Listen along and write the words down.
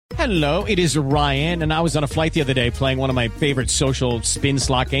Hello, it is Ryan, and I was on a flight the other day playing one of my favorite social spin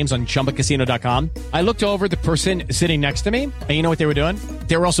slot games on ChumbaCasino.com. I looked over at the person sitting next to me, and you know what they were doing?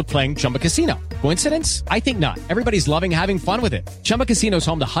 They were also playing Chumba Casino. Coincidence? I think not. Everybody's loving having fun with it. Chumba Casino is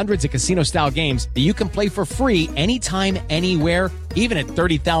home to hundreds of casino-style games that you can play for free anytime, anywhere, even at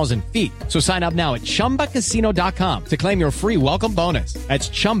 30,000 feet. So sign up now at ChumbaCasino.com to claim your free welcome bonus. That's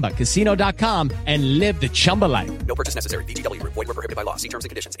ChumbaCasino.com and live the Chumba life. No purchase necessary. VGW. Void where prohibited by law. See terms and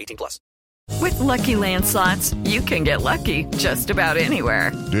conditions. 18+. With Lucky Land Slots, you can get lucky just about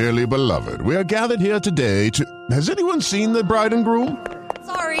anywhere. Dearly beloved, we are gathered here today to... Has anyone seen the bride and groom?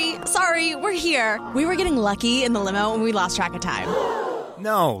 Sorry, we're here. We were getting lucky in the limo and we lost track of time.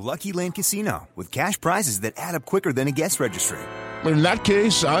 No, Lucky Land Casino, with cash prizes that add up quicker than a guest registry. In that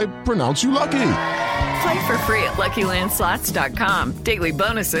case, I pronounce you lucky. Play for free at LuckyLandSlots.com. Daily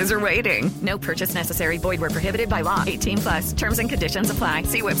bonuses are waiting. No purchase necessary. Void where prohibited by law. 18+. Terms and conditions apply.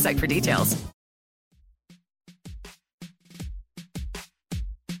 See website for details.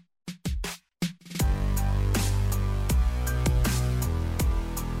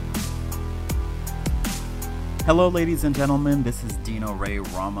 Hello, ladies and gentlemen. This is Dino Ray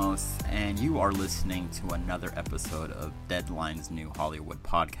Ramos, and you are listening to another episode of Deadline's New Hollywood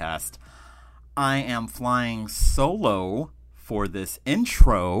podcast. I am flying solo for this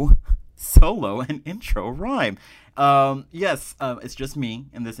intro. Solo and intro rhyme. Yes, it's just me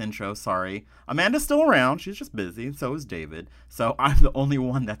in this intro. Sorry. Amanda's still around. She's just busy. So is David. So I'm the only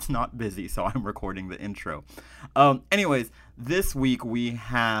one that's not busy. So I'm recording the intro. Anyways, this week we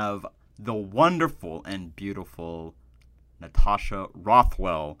have the wonderful and beautiful Natasha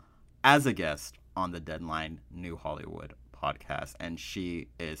Rothwell as a guest on the Deadline New Hollywood podcast, and she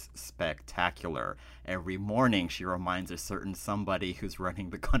is spectacular. Every morning she reminds a certain somebody who's running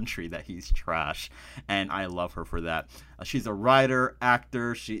the country that he's trash, and I love her for that. She's a writer,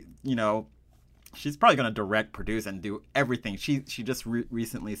 actor. She's probably going to direct, produce, and do everything. She just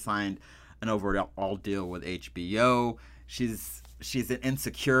recently signed an overall deal with HBO. She's an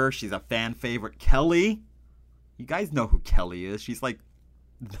Insecure. She's a fan favorite. Kelly. You guys know who Kelly is. She's like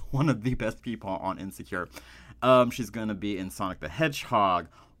one of the best people on Insecure. She's going to be in Sonic the Hedgehog,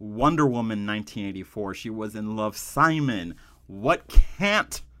 Wonder Woman 1984. She was in Love, Simon. What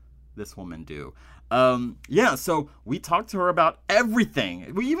can't this woman do? So we talked to her about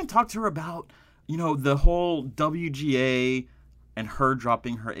everything. We even talked to her about, the whole WGA and her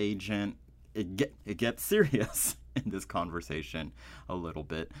dropping her agent. It gets serious in this conversation a little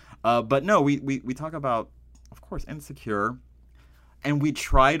bit. But no, we talk about, of course, Insecure. And we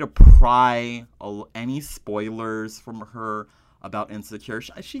try to pry any spoilers from her about Insecure.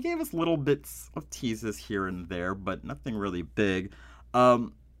 She gave us little bits of teases here and there, but nothing really big.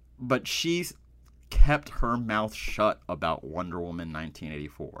 But she's kept her mouth shut about Wonder Woman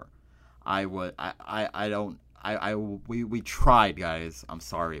 1984. We tried, guys. I'm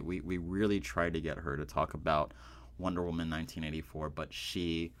sorry. We really tried to get her to talk about Wonder Woman 1984, but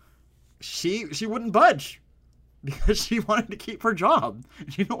she wouldn't budge. Because she wanted to keep her job.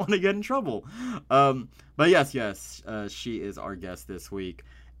 She didn't want to get in trouble. But yes, she is our guest this week.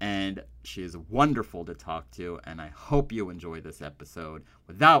 And she is wonderful to talk to. And I hope you enjoy this episode.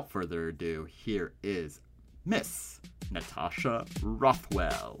 Without further ado, here is Miss Natasha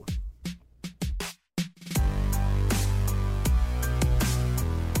Rothwell.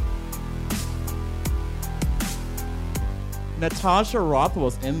 Natasha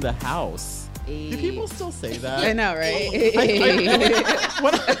Rothwell's in the house. Do people still say that? I know, right?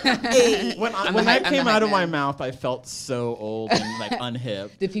 When that came out of my mouth, I felt so old and like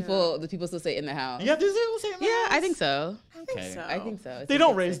unhip. Do people still say in the house? Yeah, do people say in the house? Yeah, I think so. Okay. I think so. They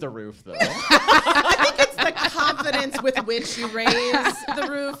don't raise the roof, though. I think it's the confidence with which you raise the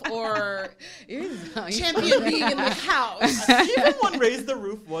roof or champion being in the house. Even when raise the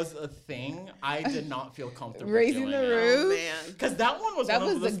roof was a thing, I did not feel comfortable raising the roof. Oh, man. Because that one was that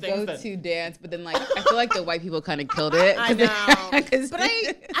one was of the those go-to dance, but then like I feel like the white people kind of killed it. I know. But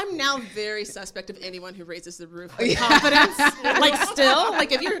I'm now very suspect of anyone who raises the roof with confidence.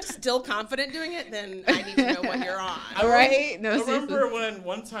 If you're still confident doing it, then I need to know what you're on. Right? No, I remember when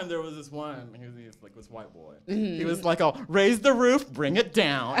one time there was this one, he was like this white boy. Mm-hmm. He was like, "Oh, raise the roof, bring it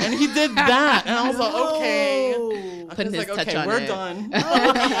down," and he did that, and I was like, "Okay." Putting his touch on we're it. done.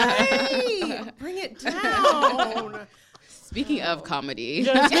 Okay, bring it down. Speaking of comedy.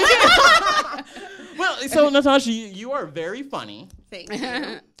 Well, so Natasha, you are very funny. Thank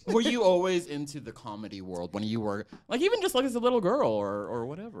you. Were you always into the comedy world when you were, like, even just like as a little girl or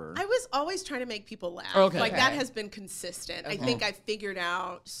whatever? I was always trying to make people laugh. Okay. That has been consistent. I think I figured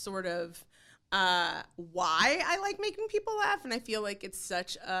out sort of why I like making people laugh, and I feel like it's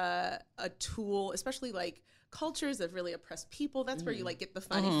such a tool, especially like cultures that really oppress people. That's where you like get the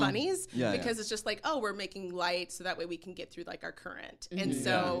funnies because it's just like, oh, we're making light so that way we can get through like our current. And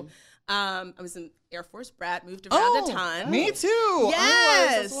so I was an Air Force brat, moved around a ton. Me too. Yes.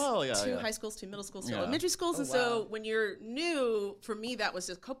 I was as well. 2 high schools, 2 middle schools, 2 elementary schools. And so when you're new, for me, that was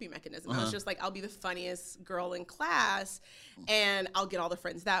just a coping mechanism. I was just like, I'll be the funniest girl in class and I'll get all the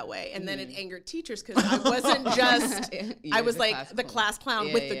friends that way. And then it angered teachers because I wasn't just, I was like the class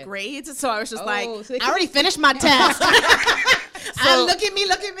clown with the grades. So I was just like, I already finished my test. So, look at me.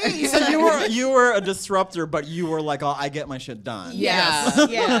 So you were a disruptor, but you were like, oh, I get my shit done.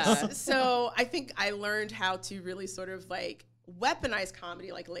 Yes. So I think I learned how to really sort of like weaponize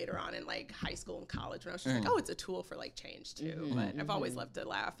comedy like later on in like high school and college when I was just like, oh, it's a tool for like change too. But I've always loved to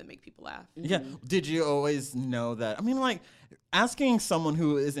laugh and make people laugh. Yeah. Did you always know that? I mean, like asking someone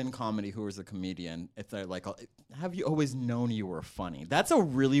who is in comedy, who is a comedian, if they're like, have you always known you were funny? That's a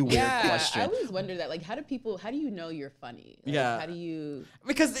really weird question. I always wonder that. Like, how do you know you're funny? Like, how do you?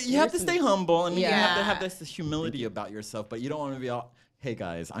 Because you have to stay humble and you have to have this humility about yourself, but you don't want to be all, hey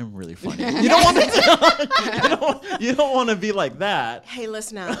guys, I'm really funny. You don't want to. You don't want to be like that. Hey,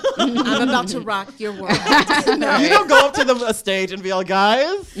 listen up. I'm about to rock your world. You don't go up to the stage and be all,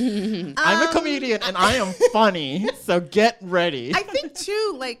 guys, I'm a comedian and I am funny, so get ready. I think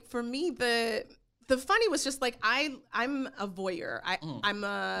too, like for me, the funny was just like I'm a voyeur. I'm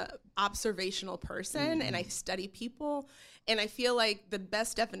a observational person and I study people. And I feel like the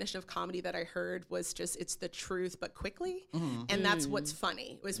best definition of comedy that I heard was just it's the truth, but quickly. And that's what's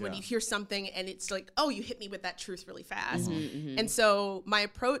funny, was when you hear something and it's like, oh, you hit me with that truth really fast. And so my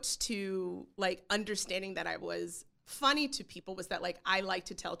approach to like understanding that I was funny to people was that like I like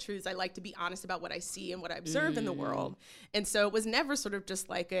to tell truths. I like to be honest about what I see and what I observe in the world. And so it was never sort of just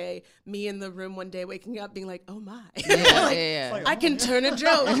like a me in the room one day waking up being like, oh my, I can turn a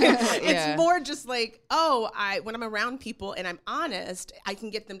joke. It's more just like, oh, when I'm around people and I'm honest, I can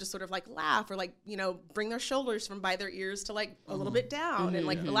get them to sort of like laugh or like, you know, bring their shoulders from by their ears to like a little bit down and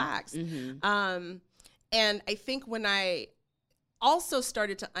like relax. And I think when I also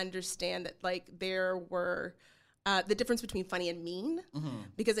started to understand that like there were the difference between funny and mean,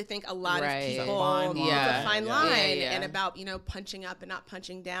 because I think a lot of people, it's a fine line, and about, you know, punching up and not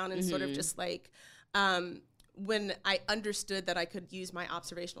punching down, and sort of just like, when I understood that I could use my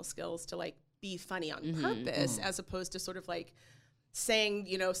observational skills to like be funny on purpose, as opposed to sort of like saying,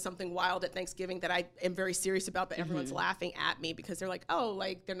 you know, something wild at Thanksgiving that I am very serious about, but everyone's laughing at me because they're like, oh,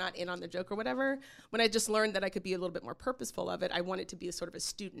 like they're not in on the joke or whatever. When I just learned that I could be a little bit more purposeful of it, I wanted to be a sort of a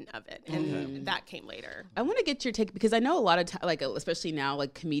student of it. And that came later. I want to get your take, because I know a lot of time, like especially now,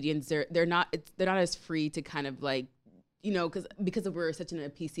 like comedians, they're not as free to kind of like, you know, because we're such in a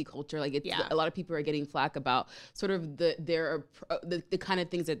PC culture, like it's a lot of people are getting flack about sort of the kind of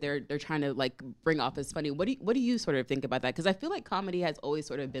things that they're trying to like bring off as funny. What do you sort of think about that? Because I feel like comedy has always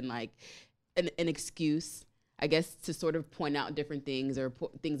sort of been like an excuse, I guess, to sort of point out different things or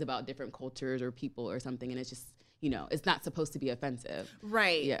things about different cultures or people or something, and it's just, you know, it's not supposed to be offensive,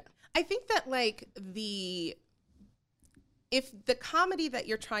 right? Yeah, I think that like if the comedy that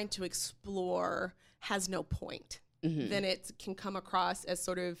you're trying to explore has no point, then it can come across as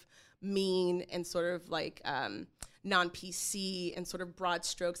sort of mean and sort of like non-PC and sort of broad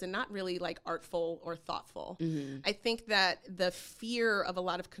strokes and not really like artful or thoughtful. I think that the fear of a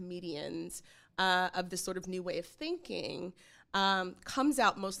lot of comedians of this sort of new way of thinking comes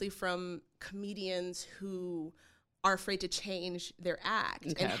out mostly from comedians who are afraid to change their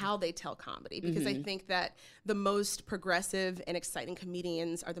act and how they tell comedy, because I think that the most progressive and exciting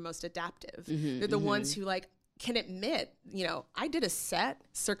comedians are the most adaptive. They're the ones who like can admit, you know, I did a set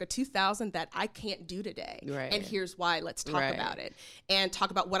circa 2000 that I can't do today. And here's why, let's talk about it. And talk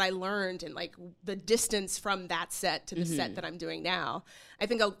about what I learned and like the distance from that set to the set that I'm doing now. I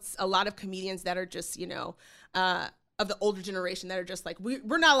think a lot of comedians that are just, you know, of the older generation that are just like,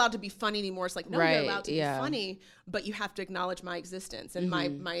 we're not allowed to be funny anymore. It's like, no, you're allowed to be funny, but you have to acknowledge my existence and my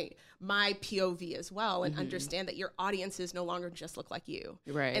POV as well, and understand that your audiences no longer just look like you.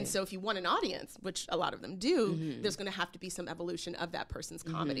 And so if you want an audience, which a lot of them do, there's going to have to be some evolution of that person's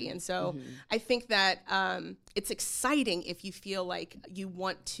comedy. And so I think that it's exciting if you feel like you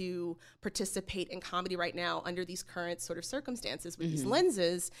want to participate in comedy right now under these current sort of circumstances with these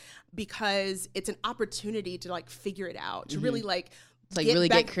lenses, because it's an opportunity to like figure it out, to really like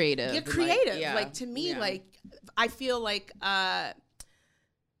get creative. Get creative. Like to me, like I feel like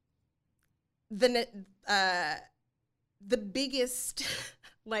the biggest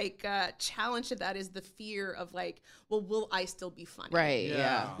challenge to that is the fear of like, well, will I still be funny? Right.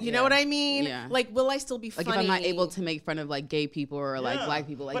 Yeah. You know what I mean? Yeah. Like, will I still be funny? Like if I'm not able to make fun of like gay people or like black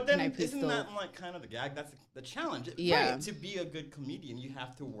people, like but then can I please isn't still? that like kind of the gag? That's the challenge. Yeah. Right. To be a good comedian, you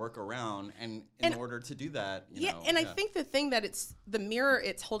have to work around, and in order to do that, you know, I think the thing that it's the mirror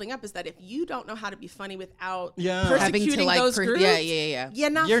it's holding up is that if you don't know how to be funny without having persecuting to like those groups, you're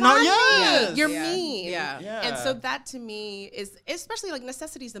not You're funny. not- You're Yeah. mean. Yeah. And so that to me is especially like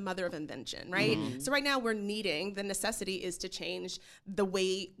necessity is the mother of invention, right? So right now we're needing the necessity is to change the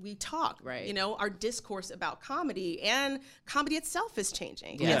way we talk, Right. You know, our discourse about comedy and comedy itself is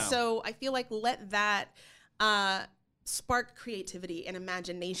changing. Yeah. And so I feel like let that spark creativity and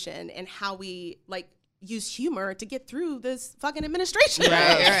imagination and how we like use humor to get through this fucking administration.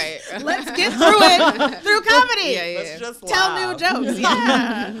 Right. Let's get through it through comedy. Let's just Tell new jokes.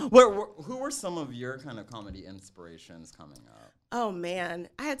 Yeah. Who were some of your kind of comedy inspirations coming up? Oh man,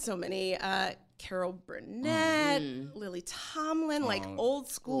 I had so many. Carol Burnett, Lily Tomlin, like old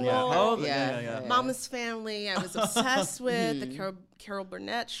school. Yeah. Mama's Family. I was obsessed with the Carol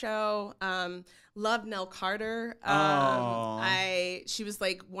Burnett show. Loved Nell Carter. She was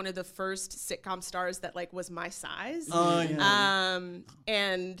like one of the first sitcom stars that like was my size.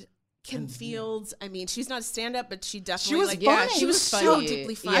 And Kim Fields. I mean, she's not a stand-up, but she definitely she was so funny.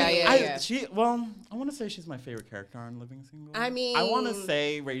 deeply funny. I want to say she's my favorite character on Living Single. I mean, I want to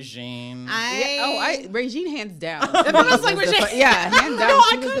say Regine. Regine hands down. Everyone was like Regine. Hands down. No,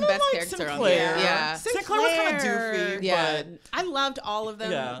 she I was the kinda best like character Sinclair. on there. Yeah. Sinclair was kind of doofy, Yeah. but I loved all of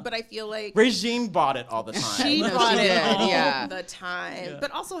them, but I feel like Regine bought it all the time. she No, brought she it did, all yeah. the time. Yeah.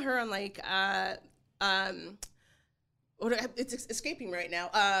 But also her on like it's escaping right now.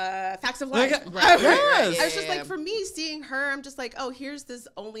 Facts of Life. Yes. I was just like, for me, seeing her, I'm just like, oh, here's this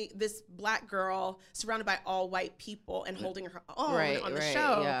black girl surrounded by all white people and holding her own on the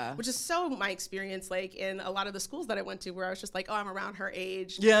show, which is so my experience, like in a lot of the schools that I went to, where I was just like, oh, I'm around her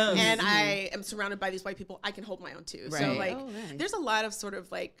age, and I am surrounded by these white people. I can hold my own too. So like, there's a lot of sort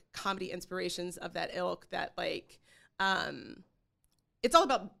of like comedy inspirations of that ilk that like. It's all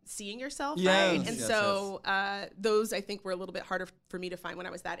about seeing yourself, right? And so those, I think, were a little bit harder for me to find when I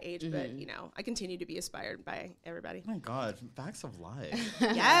was that age. But, you know, I continue to be inspired by everybody. Oh, my God. Facts of Life.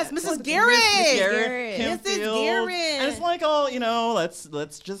 Yes, Mrs. Garrett. Mrs. Garrett. And it's like, oh, you know, let's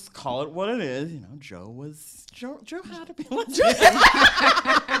just call it what it is. You know, Joe had to be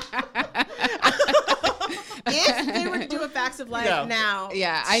If they were to do a Facts of Life now,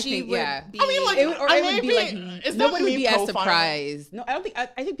 I think would be. I mean, like, it would be like nobody would be as surprised. No, I don't think. I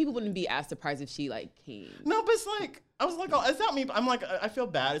think people wouldn't be as surprised if she like came. No, but it's like I was like, oh, is that me? I'm like, I feel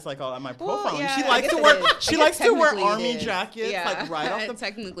bad. It's like, oh, am I profiling? yeah, she I likes guess to it wear. is. She I likes guess to wear technically it army is. jackets, like right off the.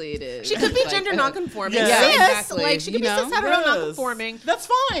 Technically, it is. She could be Like, gender nonconforming. Yeah, Cis, exactly. like she could be cis heteronormconforming. That's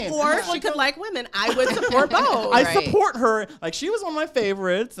fine. Or she could like women. I would support both. I support her. Like she was one of my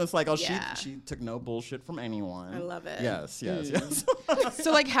favorites. It's like, oh, she took no bullshit from anyone. I love it. Yes.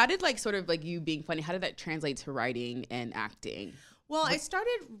 So like, how did like sort of like you being funny? How did that translate to writing and acting? Well, I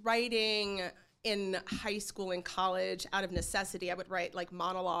started writing in high school and college out of necessity. I would write like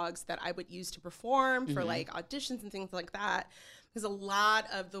monologues that I would use to perform for like auditions and things like that. Because a lot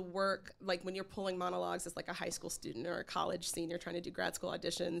of the work, like when you're pulling monologues as like a high school student or a college senior trying to do grad school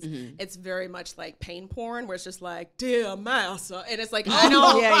auditions, it's very much like pain porn, where it's just like, dear master, and it's like, I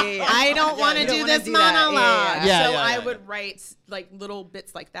don't want to do this monologue. So I would write like little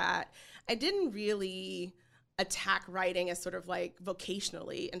bits like that. I didn't really attack writing as sort of like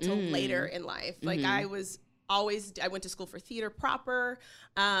vocationally until later in life. Like I went to school for theater proper,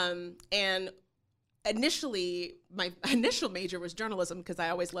 and initially my initial major was journalism because I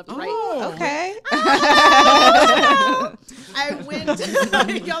always loved to write. Okay. I went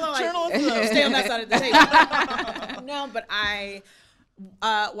y'all are like, journalism. Stay on that side of the table. No, but I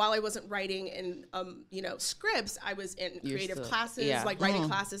while I wasn't writing in scripts, I was in creative classes, like writing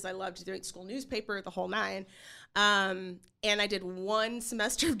classes. I loved doing school newspaper, the whole nine. And I did one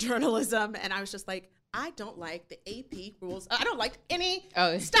semester of journalism, and I was just like, I don't like the AP rules. I don't like any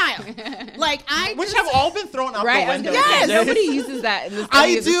style. Like which have all been thrown out the window. Yes, nobody uses that in this.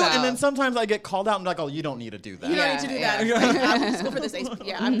 I do, and then sometimes I get called out and like, oh, you don't need to do that. You don't need to do that. Like, I'm going to school for this.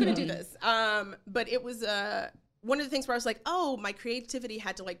 I'm going to do this. But it was one of the things where I was like, oh, my creativity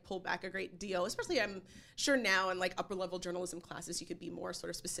had to like pull back a great deal. Especially, I'm sure now in like upper level journalism classes, you could be more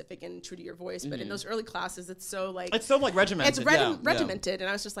sort of specific and true to your voice. But in those early classes, it's so like regimented. It's regimented, and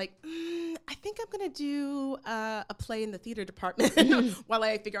I was just like, I think think I'm going to do a play in the theater department while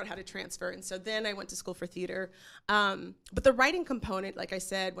I figure out how to transfer. And so then I went to school for theater. But the writing component, like I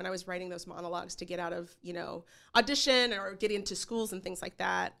said, when I was writing those monologues to get out of, audition or get into schools and things like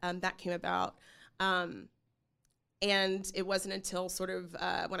that, that came about. And it wasn't until sort of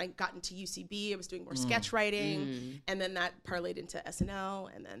when I got into UCB, I was doing more sketch writing, and then that parlayed into SNL,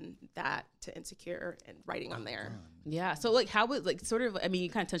 and then that to Insecure and writing on there. Yeah. So like, how was like sort of? I mean, you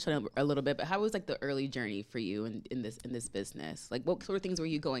kind of touched on it a little bit, but how was like the early journey for you in this business? Like, what sort of things were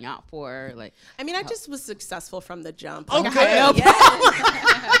you going out for? Like, I mean, I just was successful from the jump. Oh, Like, good. I had no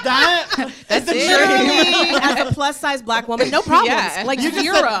problem. That's the Literally, as a plus size Black woman, no problems. Yeah. Like You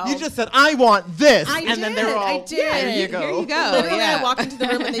zero. just said, I want this. I Then they were all, I did. Here you go. Here you go. Literally, Yeah. I walked into the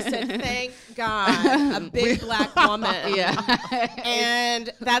room and they said, "Thank God, a big Black woman." Yeah.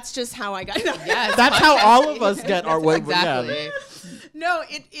 And that's just how I got. Yes. That's how all of us get our way. Exactly. Yeah. No,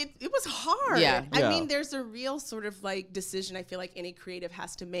 it was hard. Yeah. I Yeah. mean, there's a real sort of like decision I feel like any creative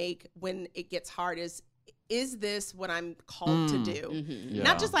has to make when it gets hard is this what I'm called to do? Yeah.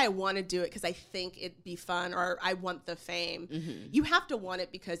 Not just I want to do it because I think it'd be fun or I want the fame. You have to want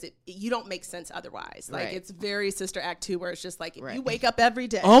it because you don't make sense otherwise. Like Right. it's very Sister Act 2 where it's just like if Right. you wake up every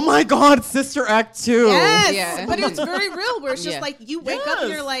day. Oh my God, Sister Act 2. Yes, Yeah. but it's very real where it's just Yeah. like you wake up and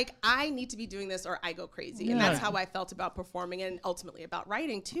Yes. you're like, I need to be doing this or I go crazy. And that's how I felt about performing and ultimately about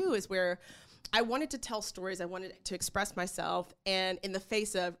writing too, is where I wanted to tell stories. I wanted to express myself, and in the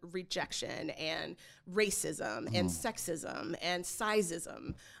face of rejection and racism and sexism and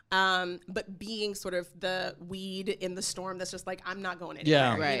sizeism, but being sort of the weed in the storm that's just like, I'm not going anywhere.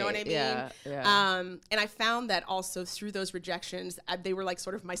 Yeah. Right. You know what I mean? Yeah. And I found that also through those rejections, they were like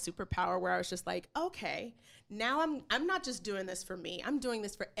sort of my superpower where I was just like, okay, now I'm not just doing this for me. I'm doing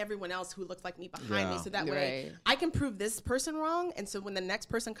this for everyone else who looks like me behind me. So that way Right. I can prove this person wrong. And so when the next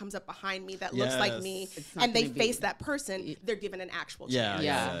person comes up behind me that looks like me It's not and they gonna be- face that person, they're given an actual chance.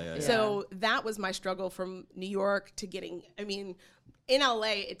 Yeah. So that was my struggle from New York to getting, I mean, in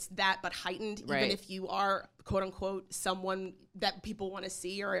LA, it's that, but heightened. Right. Even if you are, quote unquote, someone that people want to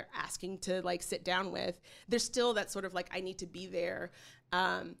see or asking to like sit down with, there's still that sort of like, I need to be there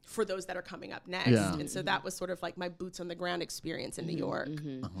for those that are coming up next. Yeah. And so that was sort of like my boots on the ground experience in New York.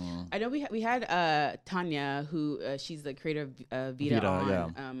 I know we had Tanya, who she's the creator of Vita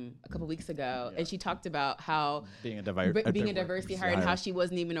on a couple weeks ago, and she talked about how Being a diversity hire and how she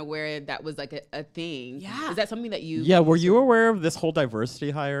wasn't even aware that was like a thing. Yeah. Is that something that you? Yeah, were you aware of this whole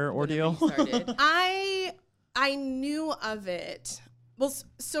diversity hire ordeal? Started? I knew of it. Well,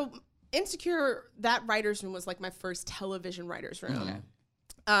 so Insecure, that writer's room was like my first television writer's room.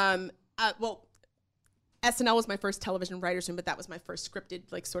 Well, SNL was my first television writer's room, but that was my first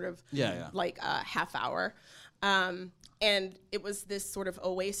scripted, like sort of like half hour. And it was this sort of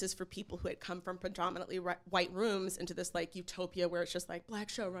oasis for people who had come from predominantly white rooms into this like utopia where it's just like Black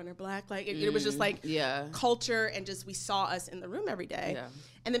showrunner, Black, like it was just like culture and just we saw us in the room every day. Yeah.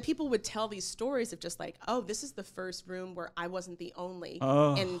 And then people would tell these stories of just like, oh, this is the first room where I wasn't the only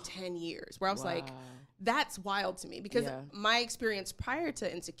in 10 years. Where I was like, that's wild to me because my experience prior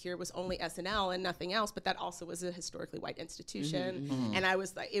to Insecure was only SNL and nothing else, but that also was a historically white institution. And I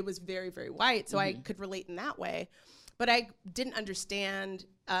was like, it was very, very white. So I could relate in that way. But I didn't understand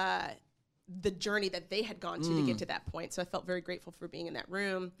the journey that they had gone to get to that point. So I felt very grateful for being in that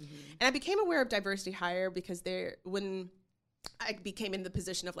room. And I became aware of diversity hire because when I became in the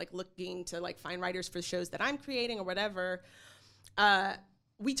position of like looking to like find writers for shows that I'm creating or whatever,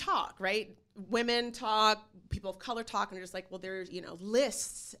 we talk, right? Women talk, people of color talk, and they're just like, well, there's,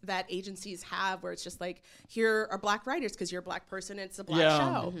 lists that agencies have where it's just like, here are Black writers because you're a Black person and it's a Black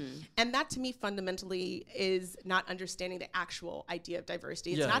show. And that to me fundamentally is not understanding the actual idea of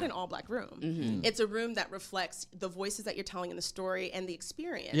diversity. It's not an all Black room. It's a room that reflects the voices that you're telling in the story and the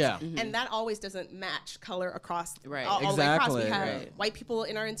experience. And that always doesn't match color across all the way across. We have white people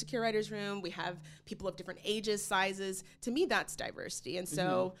in our Insecure writers room. We have people of different ages, sizes. To me, that's diversity. And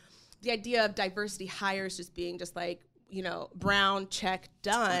so the idea of diversity hires just being just like, brown, check,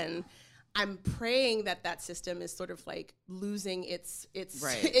 done. I'm praying that system is sort of like losing its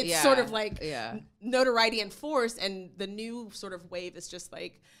sort of like notoriety and force. And the new sort of wave is just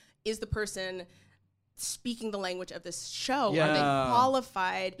like, is the person speaking the language of this show? Are they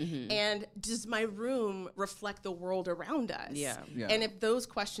qualified? And does my room reflect the world around us? And if those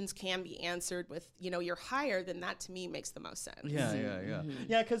questions can be answered with, your hire, then that to me makes the most sense.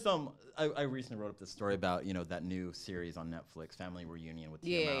 Yeah, because I recently wrote up this story about, that new series on Netflix, Family Reunion with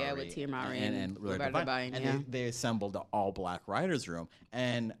Tia Mowry. With Tia Mowry and Roberta Devine. And they assembled an all-Black writers room.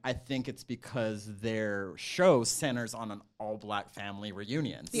 And I think it's because their show centers on an all-Black family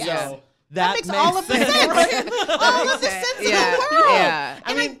reunion. Yes. So That makes all of the sense. All of the sense in the world. Yeah.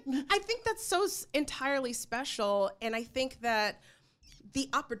 And I think that's so entirely special. And I think that the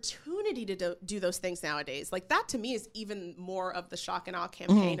opportunity to do those things nowadays, like that to me is even more of the shock and awe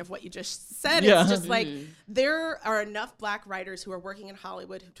campaign of what you just said. Yeah. It's just like there are enough Black writers who are working in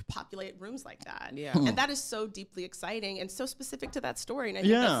Hollywood to populate rooms like that. Yeah. And that is so deeply exciting and so specific to that story. And I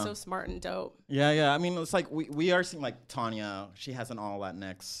think that's so smart and dope. Yeah. I mean, it's like we are seeing like Tanya. She has an all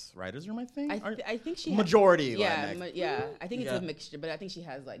Latinx writers room, I think. I think she majority. Yeah, Latinx. I think it's a mixture, but I think she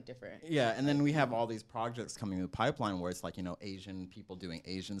has like different. Yeah, and then we have all these projects coming in the pipeline where it's like, you know, Asian people doing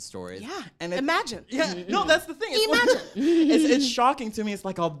Asian stories. Yeah, and imagine. Yeah, no, that's the thing. Imagine. It's shocking to me. It's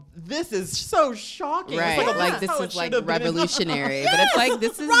like, oh, this is so shocking. Right, It's like this is like revolutionary, but it's like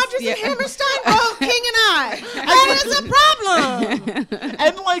this is Rodgers and Hammerstein wrote King and I. That is a problem.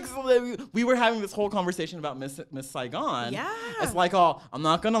 And like we were having this whole conversation about Miss Saigon. Yeah, it's like, oh, I'm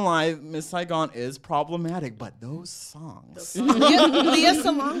not gonna lie, Miss Saigon is problematic, but those songs. Leah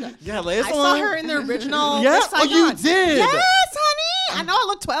Salonga. Yeah, Leah Salonga. I saw her in the original. Yeah, Miss Saigon. oh, you did. Yes, honey. I know I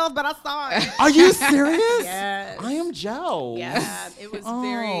look 12, but I saw it. Are you serious? Yes. I am jealous. Yeah, it was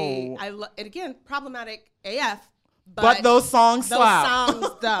very. And again, problematic AF. But those songs slap. Those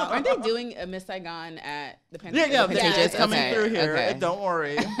songs, though. Aren't they doing a Miss Saigon at the Pantages? Yeah, it's coming through here. Okay. Don't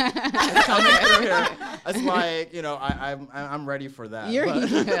worry, it's coming through here. It's like, you know, I'm ready for that.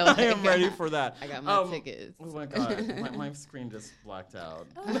 I am ready for that. I got my tickets. Oh my god, my screen just blacked out.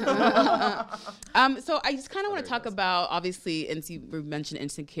 So I just kind of want to talk about, obviously, and you mentioned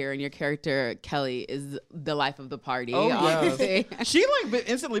Insecure, and your character Kelly is the life of the party. Oh obviously. yes. She like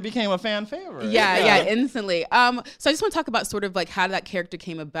instantly became a fan favorite. Yeah, instantly. So I just want to talk about sort of like how that character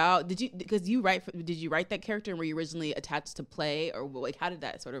came about. Did you write that character, and were you originally attached to play, or like how did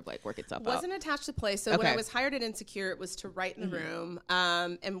that sort of like work itself out? Wasn't attached to play. So when I was hired at Insecure, it was to write in the room,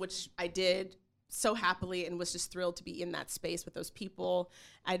 and which I did so happily and was just thrilled to be in that space with those people.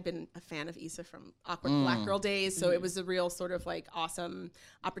 I'd been a fan of Issa from Awkward Black Girl days, so it was a real sort of like awesome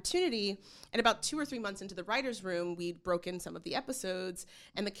opportunity. And about 2 or 3 months into the writer's room, we'd broken some of the episodes,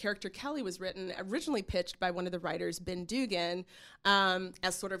 and the character Kelly was originally pitched by one of the writers, Ben Dugan,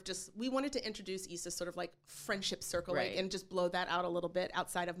 as sort of just, we wanted to introduce Issa's sort of like friendship circle, like, and just blow that out a little bit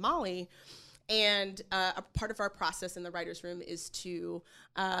outside of Molly. And a part of our process in the writer's room is to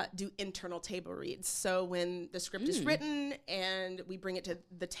do internal table reads. So when the script is written and we bring it to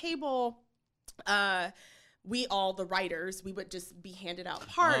the table, we all, the writers, we would just be handed out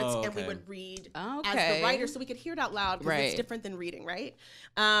parts and we would read as the writer so we could hear it out loud because it's different than reading, right?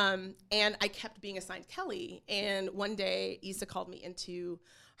 And I kept being assigned Kelly. And one day, Issa called me into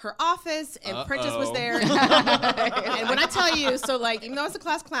her office, and Prentice was there. And when I tell you, so like, even though I was a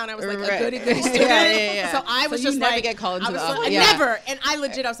class clown, I was like a goody student. So I was just never like, get called into the office. Never. And I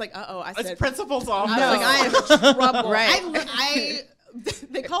legit, I was like, I said, it's principal's office. I was like, I am in trouble. Right.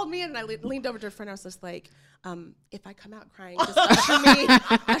 They called me and I leaned over to a friend. I was just like, if I come out crying, just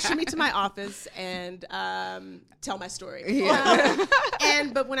usher me to my office and tell my story.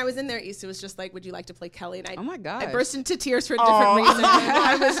 But when I was in there, Issa was just like, would you like to play Kelly? And oh my God, I burst into tears for a different reason.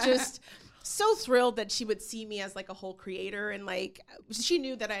 I was just so thrilled that she would see me as like a whole creator, and like she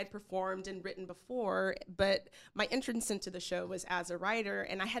knew that I had performed and written before, but my entrance into the show was as a writer,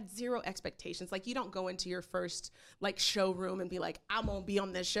 and I had zero expectations. Like, you don't go into your first like showroom and be like, I'm gonna be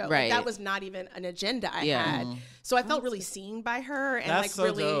on this show. Right. Like, that was not even an agenda I had. So I felt really seen by her and like so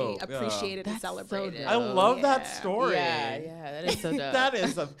really dope. appreciated and celebrated. So I love that story. Yeah, that is so dope. That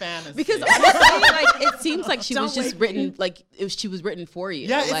is a fantasy. Because honestly, like, it seems like she was just written, like she was written for you.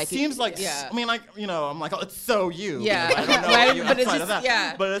 Yeah, like, it seems like. I mean, like, you know, I'm like, oh, it's so you. Yeah, I don't know you but it's outside just of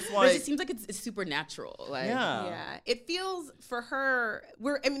that. But it's like, but it just seems like it's supernatural. Like, yeah, it feels for her.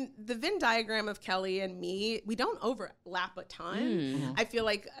 I mean, the Venn diagram of Kelly and me, we don't overlap a ton. I feel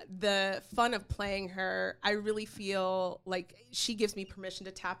like the fun of playing her, I really feel like she gives me permission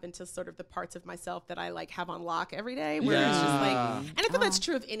to tap into sort of the parts of myself that I like have on lock every day. Where it's just like, and I feel that's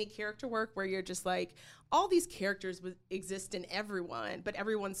true of any character work where you're just like, all these characters exist in everyone, but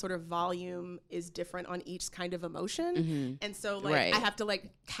everyone's sort of volume is different on each kind of emotion. And so like I have to like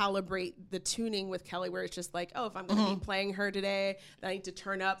calibrate the tuning with Kelly, where it's just like, oh, if I'm going to be playing her today, then I need to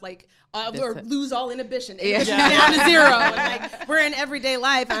turn up like or lose all inhibition down to zero. And like, we're in everyday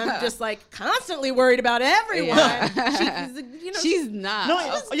life. I'm just like constantly worried about everyone. She's not.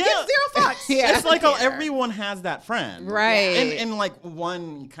 No, gives zero fucks. It's like everyone has that friend, right? In like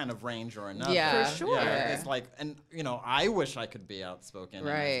one kind of range or another. Yeah, for sure. Yeah, it's like, and you know, I wish I could be outspoken and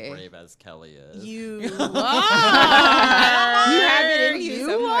as brave as Kelly is. You are. You have it in you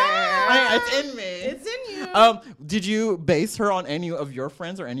somewhere. It's in me. It's in you. Did you base her on any of your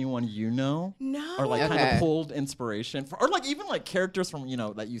friends or anyone you know? No. Or like kind of pulled inspiration from, or like even like characters from, you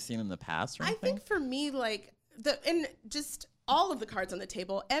know, that you've seen in the past or anything? I think for me, like just all of the cards on the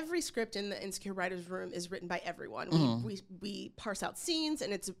table, every script in the Insecure Writers Room is written by everyone. We parse out scenes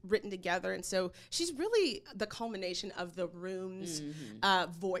and it's written together. And so she's really the culmination of the room's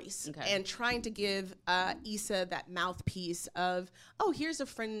voice and trying to give Issa that mouthpiece of, oh, here's a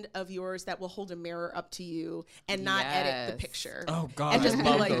friend of yours that will hold a mirror up to you and not edit the picture. Oh, God, and just I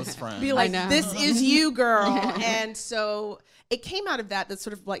love those friends. Be like, this is you, girl. And so it came out of that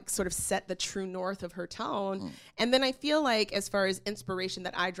sort of set the true north of her tone. And then I feel like as far as inspiration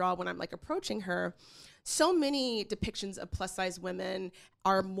that I draw when I'm like approaching her, so many depictions of plus size women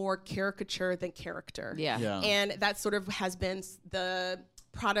are more caricature than character. And that sort of has been the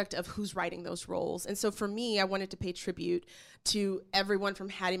product of who's writing those roles. And so for me, I wanted to pay tribute to everyone from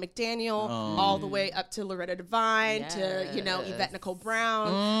Hattie McDaniel all the way up to Loretta Devine to, you know, Yvette Nicole Brown.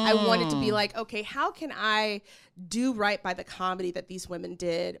 I wanted to be like, okay, how can I do right by the comedy that these women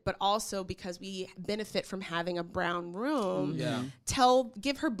did, but also because we benefit from having a brown room,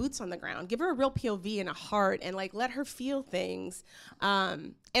 give her boots on the ground, give her a real POV and a heart, and like let her feel things.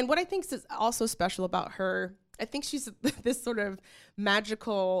 And what I think is also special about her, I think she's this sort of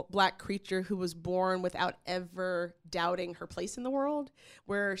magical Black creature who was born without ever doubting her place in the world,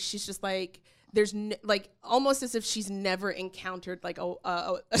 where she's just like, there's like almost as if she's never encountered like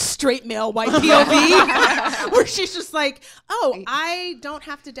a straight male white POV, where she's just like, oh, I don't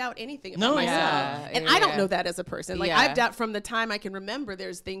have to doubt anything about myself. And I don't know that as a person. Like I've doubted from the time I can remember,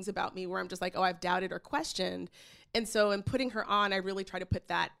 there's things about me where I'm just like, oh, I've doubted or questioned. And so in putting her on, I really try to put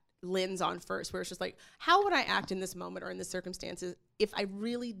that lens on first, where it's just like, how would I act in this moment or in this circumstances if I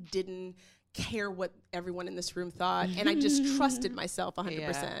really didn't care what everyone in this room thought and I just trusted myself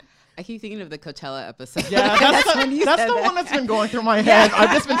 100%. I keep thinking of the Coachella episode. Yeah, that's the one that's been going through my head. I've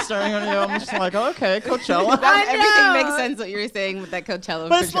just been staring at you. I'm just like, okay, Coachella. Everything makes sense what you were saying with that Coachella.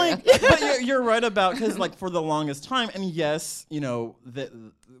 But it's like, but you're right about, because like for the longest time, and yes, you know,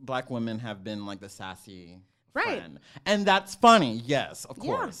 the Black women have been like the sassy friend. And that's funny, yes, of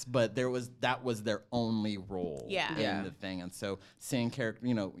course. But that was their only role in the thing. And so seeing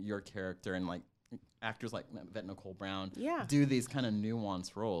your character and like actors like Yvette Nicole Brown do these kind of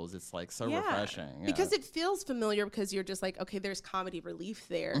nuanced roles, it's like so refreshing. Because it feels familiar, because you're just like, okay, there's comedy relief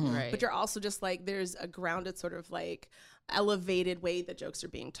there. But you're also just like, there's a grounded sort of like elevated way that jokes are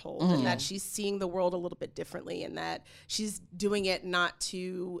being told, and that she's seeing the world a little bit differently, and that she's doing it not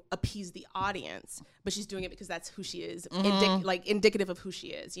to appease the audience, but she's doing it because that's who she is, indicative of who she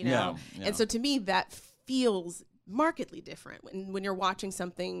is, you know? And so to me, that feels markedly different when you're watching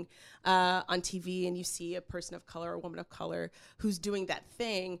something on TV and you see a person of color or a woman of color who's doing that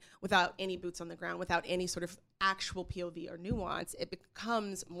thing without any boots on the ground, without any sort of actual POV or nuance. It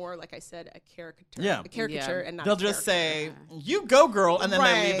becomes more, like I said, a caricature, and not. They'll just say, "You go, girl," and then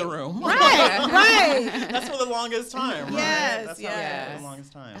they leave the room. Right. That's for the longest time. Right? Yes, that's for the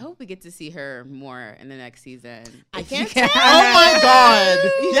longest time. I hope we get to see her more in the next season. I can't tell. Oh my God!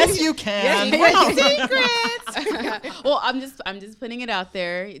 Yes, you can. Well, I'm just putting it out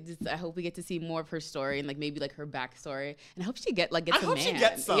there. I hope we get to see more of her story and like maybe like her backstory, and I hope she gets a man. I hope she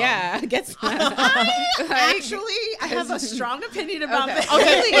gets some. Yeah, gets some. Actually, I have a strong opinion about this.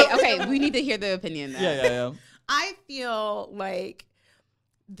 Okay, we need to hear the opinion then. Yeah. I feel like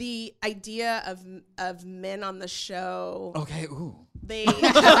the idea of men on the show. Okay, ooh. You're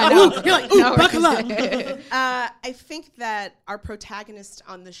like, ooh, buckle up. I think that our protagonists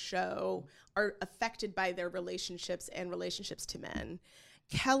on the show are affected by their relationships and relationships to men.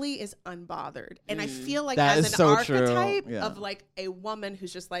 Kelly is unbothered. And I feel like that as an so archetype of like a woman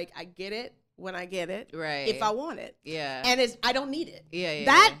who's just like, I get it when I get it, if I want it. And I don't need it.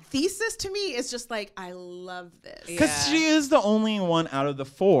 That thesis to me is just like, I love this. Because she is the only one out of the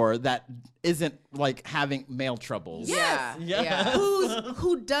four that isn't like having male troubles.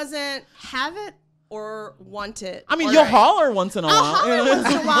 Who doesn't have it or want it. I mean, you'll holler once in a while.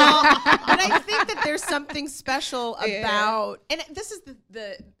 But I think that there's something special about, and this is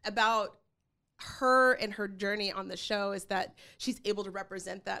about her and her journey on the show, is that she's able to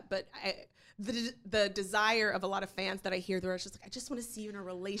represent that. But the desire of a lot of fans that I hear, they're just like, I just want to see you in a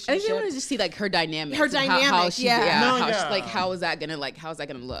relationship. I just want to just see like her dynamic. How is that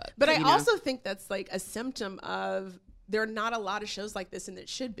gonna look? But I also think that's like a symptom of, there are not a lot of shows like this, and it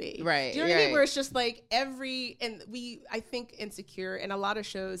should be. Right. Do you know what I mean? Where it's just like I think Insecure and a lot of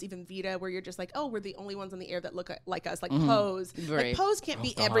shows, even Vita, where you're just like, oh, we're the only ones on the air that look like us, like Pose. Like Pose can't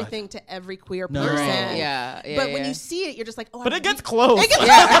be everything to every queer person. Yeah. But when you see it, you're just like, oh. But it gets close.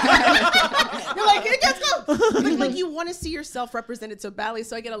 No, like, let's go. But like, you want to see yourself represented so badly.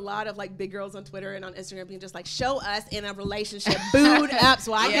 So I get a lot of like big girls on Twitter and on Instagram being just like, show us in a relationship, booed up,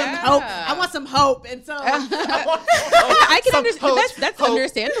 so I can hope. I want some hope, and so I can understand. That's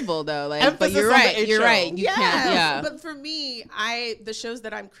understandable though. Like, Emphasis but you're right. You're right. You can't. Yeah. But for me, the shows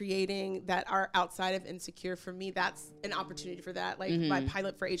that I'm creating that are outside of Insecure, for me, that's an opportunity for that. Like my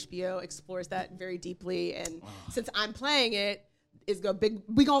pilot for HBO explores that very deeply, and since I'm playing it,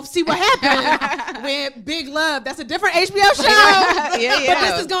 we gonna see what happens with Big Love. That's a different HBO show. But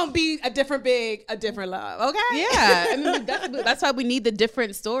this is gonna be a different love. Okay. Yeah. I mean, that's why we need the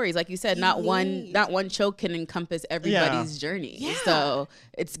different stories. Like you said, not one show can encompass everybody's journey. Yeah. So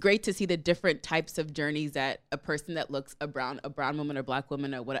it's great to see the different types of journeys that a person that looks a brown woman or black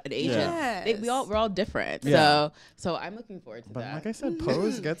woman or what an Asian. We're all different. Yeah. So I'm looking forward to that. But like I said,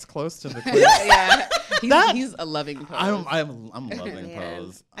 Pose gets close to the He's a loving Pose. I'm loving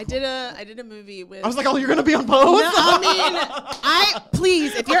Pose. I did a movie with. I was like, oh, you're gonna be on Pose? No, I mean,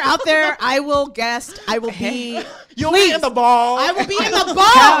 please, if you're out there, I will guest. I will be. You'll be in the ball. I will be in the ball.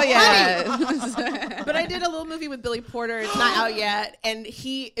 Hell yeah. But I did a little movie with Billy Porter. It's not out yet, and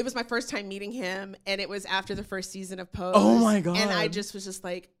it was my first time meeting him, and it was after the first season of Pose. Oh my god! And I just was just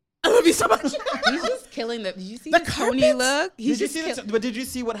like, I love you so much. He's just killing Did you see the Tony look? But did you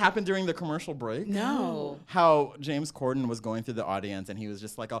see what happened during the commercial break? No. How James Corden was going through the audience and he was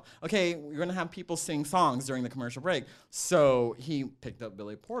just like, oh, okay, we're going to have people sing songs during the commercial break. So he picked up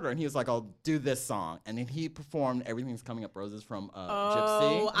Billy Porter and he was like, I'll do this song. And then he performed Everything's Coming Up Roses from Gypsy.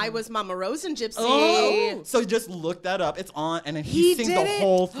 Oh, I was Mama Rose in Gypsy. Oh. So just look that up. It's on. And then he sings the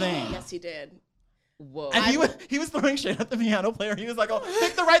whole thing. Yes, he did. Whoa. And he was throwing shade at the piano player. He was like, oh,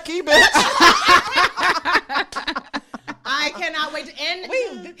 pick the right key, bitch. I cannot wait to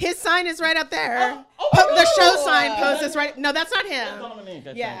end. His sign is right up there. The show sign Pose is right. No, that's not him.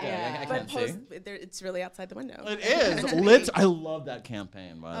 I can't see. It's really outside the window. It is. I love that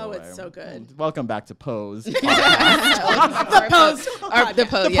campaign, by the way. Oh, it's so good. Welcome back to Pose. The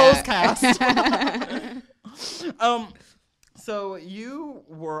Pose cast. So you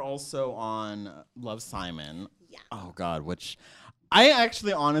were also on Love, Simon. Yeah. Oh God, which I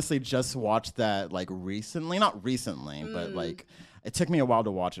actually honestly just watched that like recently. Not recently, but like it took me a while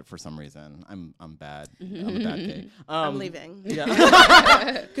to watch it for some reason. I'm bad. I'm a bad kid. I'm leaving.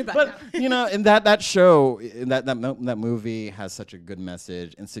 Yeah. Goodbye. But you know, in that show, that movie has such a good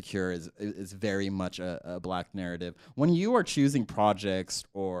message. Insecure is very much a black narrative. When you are choosing projects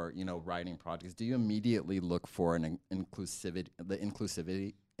or writing projects, do you immediately look for an inclusivity of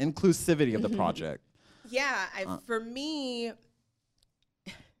the project? Yeah, for me.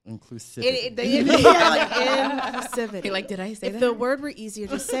 Inclusivity. Inclusivity. Like, did I say that? If the word were easier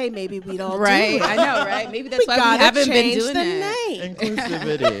to say, maybe we'd all do it. I know, right? Maybe that's why we haven't been doing it.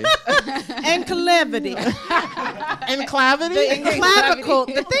 Inclusivity. Enclavity. Enclavity? The enclavicle.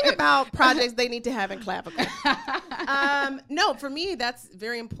 The thing about projects, they need to have enclavicle. No, for me, that's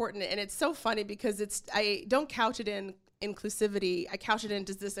very important. And it's so funny because I don't couch it in inclusivity. I couch it in,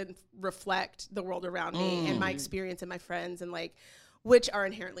 does this reflect the world around me and my experience and my friends and like, which are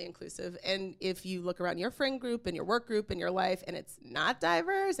inherently inclusive. And if you look around your friend group and your work group and your life and it's not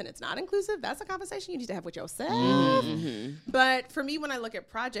diverse and it's not inclusive, that's a conversation you need to have with yourself. Mm-hmm. But for me, when I look at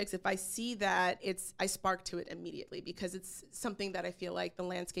projects, if I see that, I spark to it immediately because it's something that I feel like the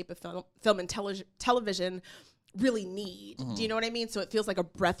landscape of film and television really need. Mm-hmm. Do you know what I mean? So it feels like a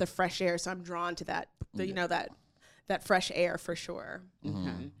breath of fresh air. So I'm drawn to that, that fresh air for sure. Mm-hmm.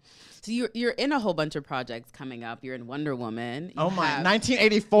 Okay. So you're in a whole bunch of projects coming up. You're in Wonder Woman. Oh my,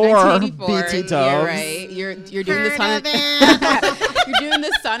 1984 BT Dubs. Yeah, right. You're doing the Sonic. You're doing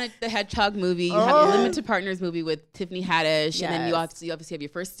the Sonic the Hedgehog movie. You have your Limited Partners movie with Tiffany Haddish, and then you obviously have your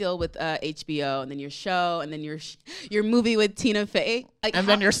first still with HBO, and then your show, and then your movie with Tina Fey. Like, and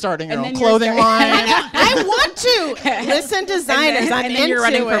then you're starting your own clothing line. I want to listen, designers. And then you're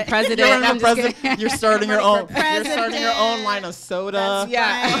running for president. You're starting your own. You're starting your own line of soda.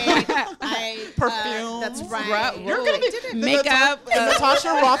 That's perfume. That's right. You're gonna be makeup. Natasha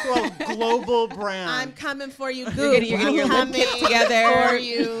Rothwell global brand. I'm coming for you, Goop. You're gonna get your lip kit together. For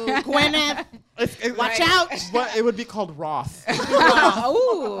you, Gwyneth. Watch out. What it would be called Roth.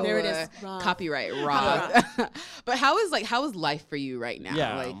 Oh, there it is. Copyright Roth. But how is life for you right now?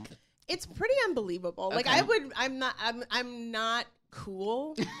 Yeah. Like, it's pretty unbelievable. Okay. Like I'm not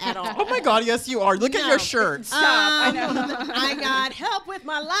cool at all. Oh my God, yes you are. Look at your shirts. I got help with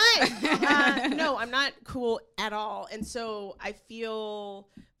my life. No, I'm not cool at all. And so I feel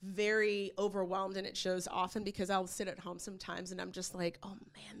very overwhelmed, and it shows often because I'll sit at home sometimes and I'm just like, oh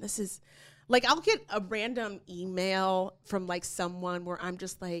man, this is like, I'll get a random email from like someone where I'm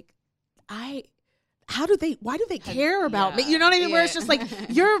just like, I why do they care about me? You know what I mean? Where it's just like,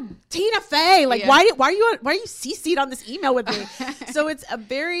 you're Tina Fey. Like, why are you CC'd on this email with me? So it's a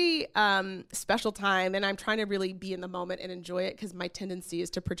very special time, and I'm trying to really be in the moment and enjoy it, because my tendency is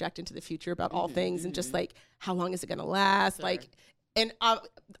to project into the future about all things and just like, how long is it going to last? Sure. Like, and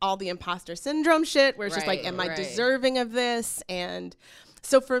all the imposter syndrome shit where it's just like, am I deserving of this? And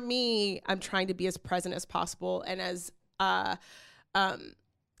so for me, I'm trying to be as present as possible and as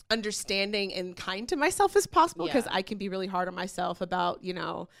understanding and kind to myself as possible, because I can be really hard on myself about, you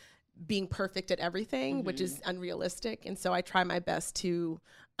know, being perfect at everything, which is unrealistic. And so I try my best to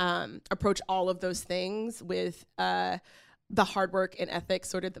approach all of those things with the hard work and ethics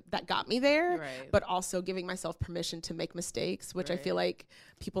sort of that got me there, but also giving myself permission to make mistakes, which I feel like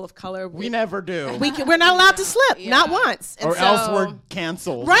people of color, we never do. We're not allowed to slip, not once. And or else we're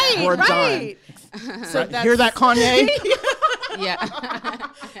canceled. We're done. So hear that, Kanye?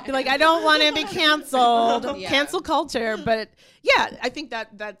 You're like, I don't want to be canceled. Cancel culture. But yeah, I think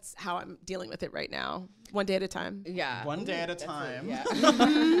that's how I'm dealing with it right now. One day at a time. Yeah. One day at a time. Yeah.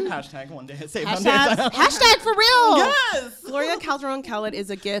 Hashtag one day. Hashtag for real. Yes. Gloria Calderon-Kellett is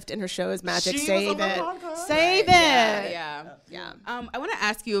a gift, and her show is magic. Save it. Save it. Yeah. I want to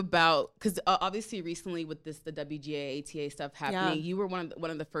ask you about, because obviously recently with the WGA ATA stuff happening, you were one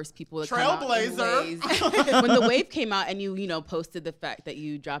of the first people to Trailblazer. When the wave came out and you posted the fact that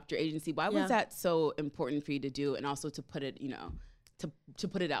you dropped your agency, why was that so important for you to do, and also to put it, to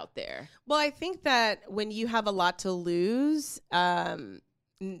put it out there? Well, I think that when you have a lot to lose,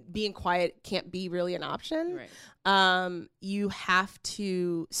 being quiet can't be really an option. Right. You have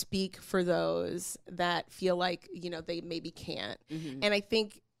to speak for those that feel like, they maybe can't. And I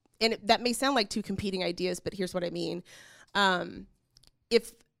think, that may sound like two competing ideas, but here's what I mean.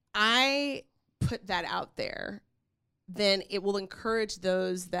 If I put that out there, then it will encourage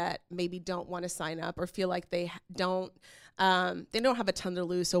those that maybe don't want to sign up or feel like they don't have a ton to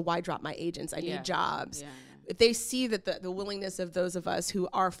lose, so why drop my agents? I need jobs. If they see that the willingness of those of us who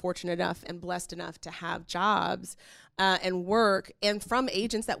are fortunate enough and blessed enough to have jobs and work, and from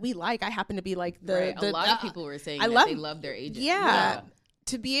agents that we like, I happen to be like a lot of people were saying they love their agents. Yeah.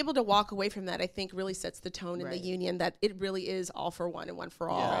 To be able to walk away from that, I think really sets the tone in the union that it really is all for one and one for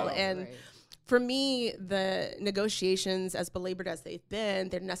all. For me, the negotiations, as belabored as they've been,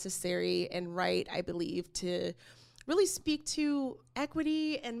 they're necessary and right, I believe, to really speak to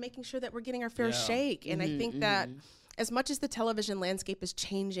equity and making sure that we're getting our fair shake. And I think that as much as the television landscape is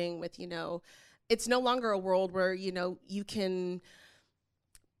changing with, it's no longer a world where, you can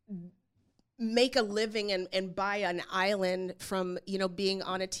make a living and buy an island from, being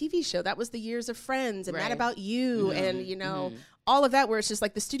on a TV show. That was the years of Friends and Mad About You and, all of that, where it's just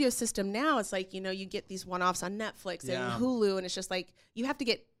like the studio system now, it's like, you get these one-offs on Netflix and Hulu, and it's just like, you have to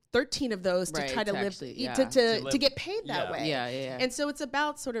get 13 of those to try to live, to get paid that way. And so it's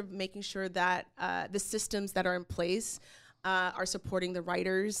about sort of making sure that the systems that are in place are supporting the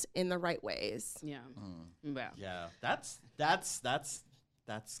writers in the right ways. Yeah,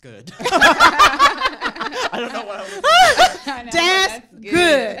 that's good. I don't know what I was That's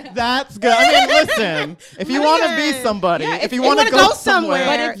good. That's good. I mean, listen, if you want to be somebody, if you want to go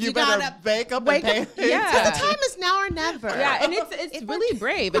somewhere, you better wake up and pay. The time is now or never. Yeah, and it's really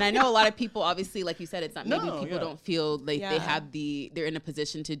brave. And I know a lot of people, obviously, like you said, it's not maybe people don't feel like they have they're in a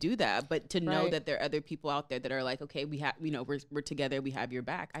position to do that, but to know that there are other people out there that are like, okay, we have, we're together, we have your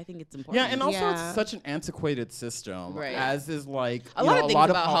back. I think it's important. Yeah, and also it's such an antiquated system, as is like a lot of things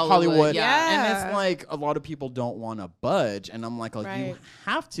about Hollywood. And it's like a lot of people don't want to budge, and I'm like, you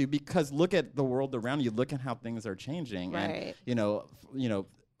have to, because look at the world around you, look at how things are changing, and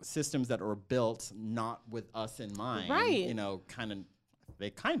systems that are built not with us in mind, they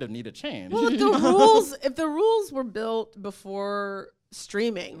kind of need a change. Well, if the rules were built before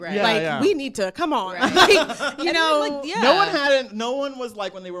streaming, we need to come on. No one was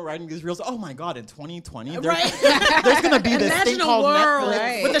like, when they were writing these reels, oh my god, in 2020 there's gonna be this thing called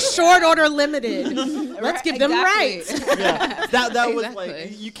Netflix with a short order limited. Let's give them rights. That was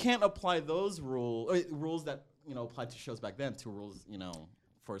like, you can't apply those rules that applied to shows back then to rules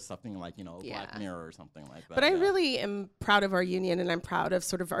for something like Black Mirror or something like that. But I really am proud of our union, and I'm proud of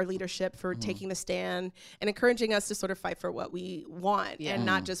sort of our leadership for taking the stand and encouraging us to sort of fight for what we want and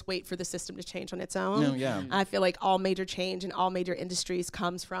not just wait for the system to change on its own. I feel like all major change in all major industries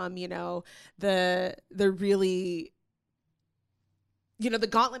comes from the really the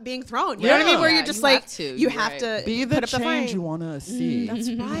gauntlet being thrown. You know what I mean? Where you're just you have to be the change you want to see. That's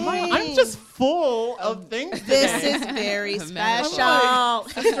right. I'm just full of things today. This is very special.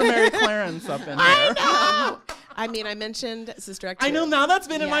 Sister Mary Clarence up in here. I mean, I mentioned Sister Act 2. I know, now that's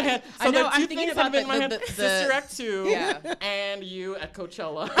been in my head. So I know, the I'm two thinking things that have about been in my head, the Sister Act 2 Yeah. and you at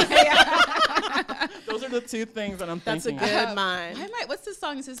Coachella. Those are the two things that I'm That's a thinking. good mind. What's the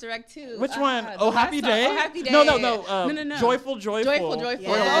song in Sister Act 2? Which one? the Oh, last Happy song. Day? Oh, Happy Day. No. No. Joyful. Joyful. Yeah.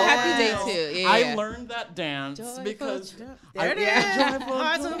 Oh, Happy Day too. Yeah. I learned that dance because There it is. Joyful,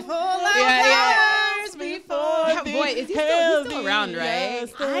 Hearts joyful. are full like Yeah. flowers before Yeah, boy, is he still around, right?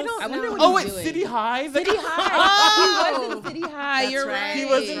 I don't I wonder know. what Oh, he's it's doing. City High. City High. He was in City High. That's You're right. right. He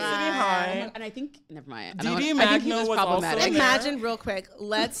was in City High. And I think, never mind. Dee Dee I think he Magno was also problematic. in there. Imagine real quick.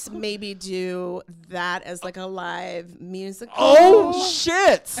 Let's maybe do that as like a live musical. Oh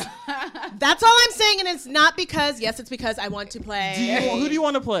shit! That's all I'm saying, and it's not because. Yes, it's because I want to play. Who do you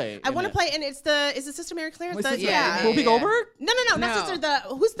want to play? I want to play, and is it Sister Mary Claire? Wait, The- Sister- yeah. Whoopi Goldberg? No, not Sister.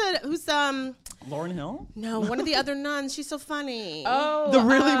 Who's Lauren Hill? no, one of the other nuns. She's so funny. Oh, The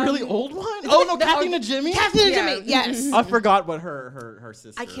really old one? Oh no, Kathy and Jimmy. Kathy and Yeah. Jimmy. Yes. I forgot what her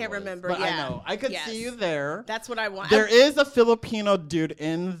sister. I can't was, remember, but I yeah. know. I could Yes. see you there. That's what I want. There is a Filipino dude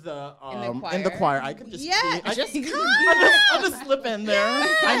in the choir. I could just Yeah, see. just I'll just slip in there.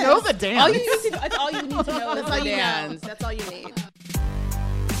 I know the dance. all you need to, that's all you need to know is That's the all you know. dance. That's all you need.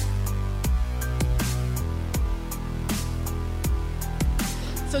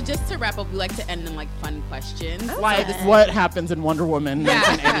 So just to wrap up, we like to end in like fun questions. Like what happens in Wonder Woman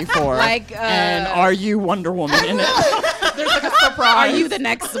 1984? Like, and are you Wonder Woman in it? There's like a surprise. Are you the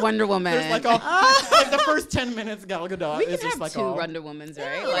next Wonder Woman? There's like like the first 10 minutes, Gal Gadot we is can just have like two all. Wonder Womans,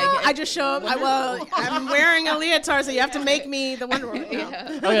 right? Like I just show up. I'm wearing a leotard, so you have to make me the Wonder Woman.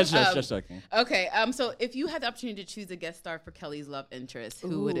 Oh yeah, just joking. Okay, so if you had the opportunity to choose a guest star for Kelly's love interest,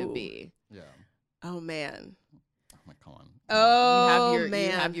 who would it be? Yeah. Oh man. Oh my, come on. Oh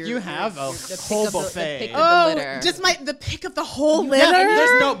man, You have a the whole pick of buffet. the litter. Just the pick of the whole Yeah, litter.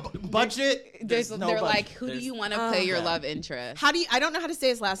 there's no budget. They're no like, budget. who do There's- you want to play your love interest? How do you? I don't know how to say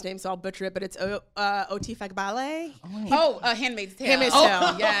his last name, so I'll butcher it. But it's Oti Fagbale. Handmaid's Tale. Handmaid's Oh,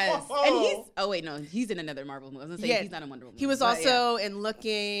 Tale. yes. And he's in another Marvel movie. I was gonna say he's not a Wonder Woman. He was but also in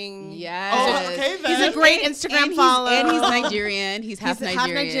Looking. Yes. Oh, okay then. He's a great Instagram and follow. And he's Nigerian. He's half He's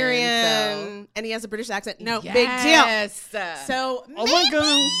Nigerian. half Nigerian, so- and he has a British accent. No, big deal. Yes. So Oh my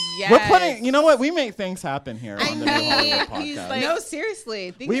god. Yes. We're putting. You know what? We make things happen here I on the New Hollywood mean, he's podcast. like- No,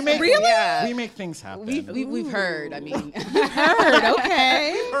 seriously. Things we make happen. Yeah. we make things happen. We've heard. I mean, heard.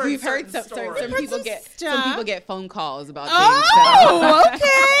 Okay. we've heard some people some get stuff. some people get phone calls about Oh,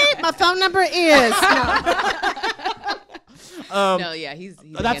 okay. My phone number is. no, yeah, he's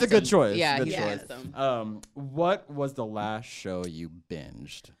That's a good handsome. choice. Yeah, good he's choice. handsome. What was the last show you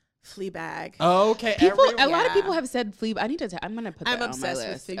binged? Fleabag. Okay, A lot of people have said Fleabag. I need to. I'm gonna put that I'm on my obsessed with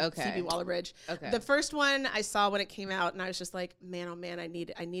list. Phoebe, Okay. Waller-Bridge. Okay. The first one I saw when it came out, and I was just like, man, oh man, I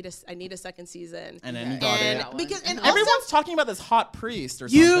need a second season. And then you got And it. because and Everyone's talking about this hot priest or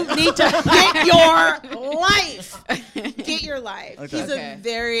you something. need to get your life. Get your life. Okay. He's Okay. a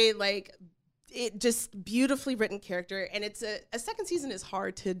very just beautifully written character, and it's a second season is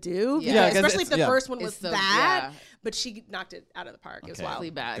hard to do. Yeah. Yeah, 'cause especially if it's- the yeah. first one was It's so- bad, yeah. but she knocked it out of the park. It was Okay. wild.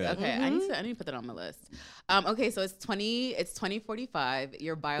 Fleabag. Good. Okay, I need to put that on my list. Okay, so it's 2045.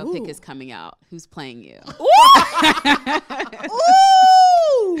 Your biopic is coming out. Who's playing you?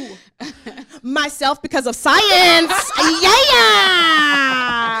 Ooh! Myself because of science.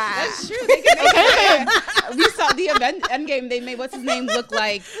 Yeah. That's true. They can we saw the Endgame. They made what's his name look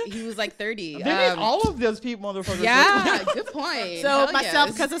like he was like 30. They made all of those people motherfuckers. Yeah, good point. So Hell myself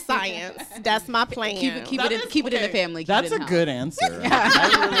yes. because of science. That's my plan. Keep it in the family. Keep That's it a in-house. good answer.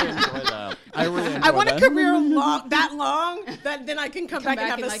 I really enjoy that. I really enjoy I want a that. career that long that then I can come back and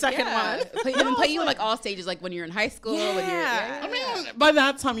have a like, second yeah. one. Play you in like all stages, like when you're in high school. When you're, Yeah. I mean, by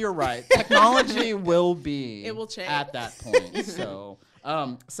that time, you're right. Technology will be. It will change. at that point.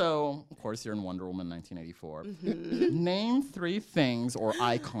 So, of course, you're in Wonder Woman 1984. Mm-hmm. Name 3 things or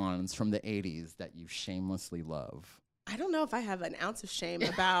icons from the 80s that you shamelessly love. I don't know if I have an ounce of shame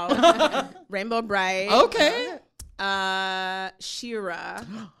about Rainbow Bright. Okay. She-Ra.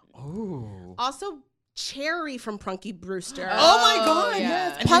 Oh. Also, Cherry from Punky Brewster. Oh my God! yeah.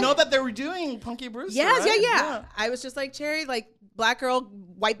 Yes, and you know that they were doing Punky Brewster. Yes, right? yeah. I was just like Cherry, like black girl,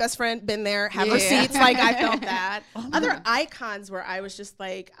 white best friend, been there, have Yeah. receipts. Like I felt that. Other icons where I was just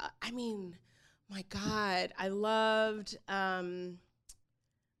like, I mean, my God, I loved. Cyndi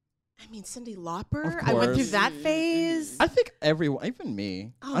Lauper. I went through course. that phase. I think everyone, even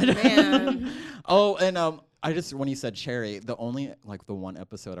me. Oh man. Oh, and I just when you said Cherry, the only the one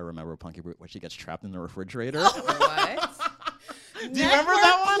episode I remember of Punky Brewster where she gets trapped in the refrigerator. What? Do you remember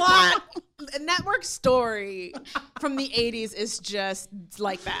that one? Network Story from the 80s is just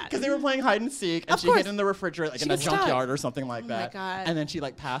like that. Because they were playing hide and seek, and she hid in the refrigerator, like in a junkyard or something like that. Oh my God. And then she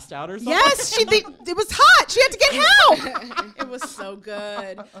like passed out or something. Yes, it was hot. She had to get help. It was so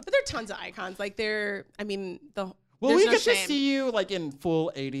good. But there are tons of icons. Like Well, we no get to shame. see you like in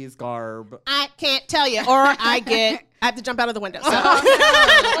full 80s garb. I can't tell you, or I have to jump out of the window. So.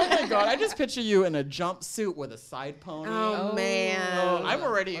 Oh my God, I just picture you in a jumpsuit with a side pony. Oh, man. Oh, I'm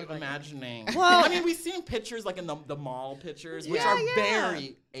already imagining. Well, I mean, we've seen pictures like in the mall pictures, which are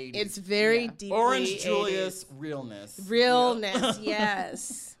very 80s. It's very deeply Orange Julius 80s. realness.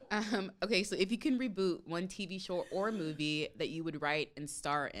 Yes. Okay, so if you can reboot one TV show or movie that you would write and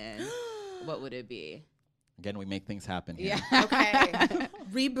star in, what would it be? Again, we make things happen here. Yeah. Okay.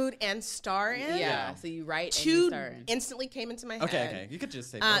 Reboot and star in? Yeah. So you write and you Two star in. instantly came into my head. Okay. You could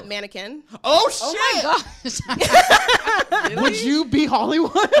just say both. Mannequin. Oh, shit! Oh my gosh. Would you be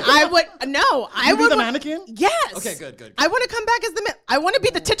Hollywood? I would. No. I would would be the mannequin? Yes. Okay, good. I want to come back as the I want to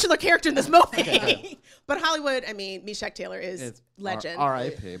be the titular character in this movie. But Hollywood, I mean, Meshach Taylor is legend.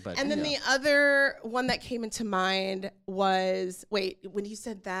 R.I.P. But And then the other one that came into mind was, when you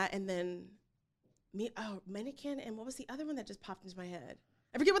said that, and then mannequin, and what was the other one that just popped into my head?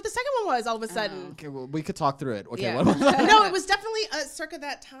 I forget what the second one was all of a sudden. Okay, well, we could talk through it. Okay, Yeah. what was that? No, it was definitely circa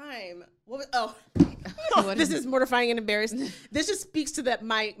that time. This is mortifying and embarrassing. This just speaks to that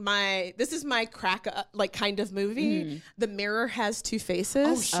this is my crack like kind of movie. The Mirror Has Two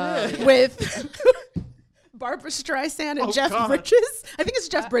Faces. Oh shit. With Barbara Streisand and Jeff Bridges. I think it's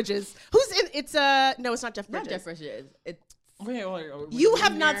Jeff Bridges. Who's in? It's no, it's not Jeff Bridges. Not Jeff Bridges. It's Wait, you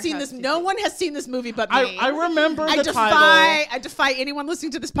have not seen this. No one has seen this movie but me. I remember the title. I defy anyone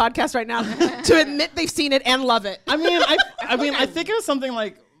listening to this podcast right now to admit they've seen it and love it. I mean, I think it was something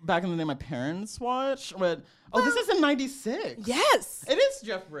like back in the day my parents watched. But this is in '96. Yes, it is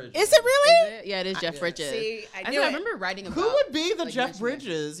Jeff Bridges. Is it really? Is it? Yeah, it is Jeff Bridges. See, I remember writing about. Who would be the Jeff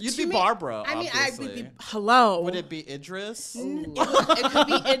Bridges? You'd be Barbara. I mean, obviously. I would be. Hello. Would it be Idris? It could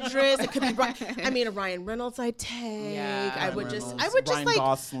be Idris. It could be. Ryan Reynolds. I'd take. Yeah, I would Reynolds, just Ryan like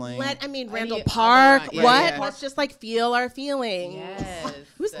Gosling. Randall Park. Yeah, what? yeah. Let's just like feel our feelings. Yes.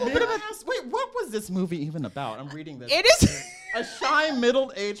 Who's Wait, what was this movie even about? I'm reading this. It is. A shy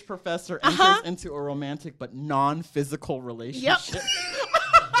middle-aged professor enters into a romantic but non-physical relationship.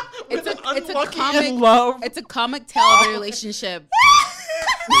 It's a comic in love. It's a comic tale of a relationship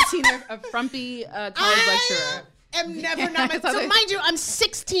between a frumpy college lecturer. I'm never not. So mind you, I'm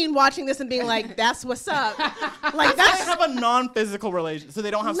 16 watching this and being like, "That's what's up." Like they have a non-physical relationship, so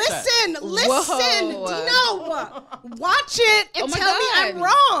they don't have sex. Listen, Dino, watch it and tell me I'm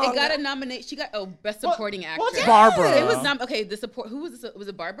wrong. It got a nomination. She got best supporting actress. What's Barbara? It was the support. Who was this? Was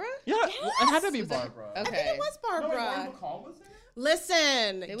it Barbara? Yeah, it had to be Barbara. Okay, I think it was Barbara. Ryan McCall was there?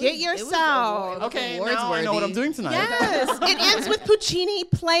 Listen, get yourself. Okay, now I know what I'm doing tonight. Yes, it ends with Puccini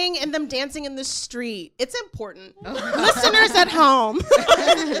playing and them dancing in the street. It's important. Listeners at home.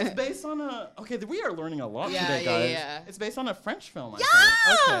 It's based on a. Okay, we are learning a lot today, guys. Yeah. It's based on a French film.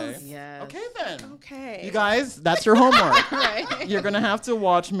 Yes! Okay. Yes. Okay then. Okay. You guys, that's your homework. Right. You're gonna have to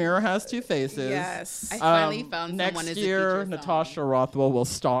watch Mirror Has Two Faces. Yes. I finally found next someone as a year. feature Natasha Rothwell will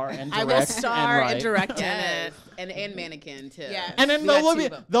star and direct. I will star and write. direct in Yes. it. And mannequin too. Yes. And then We got there'll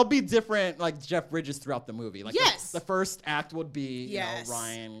two of them. be different like Jeff Bridges throughout the movie. Like Yes. the first act would be Yes.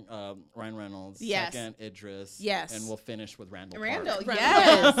 Ryan Reynolds. Yes. Second Idris. Yes. And we'll finish with Randall. Randall, Park.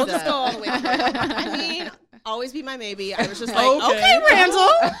 yes. We'll just go all the way through. I mean, always be my maybe. I was just like, Okay. okay Randall.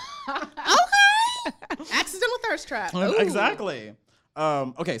 Okay. Accidental thirst trap. Ooh. Exactly.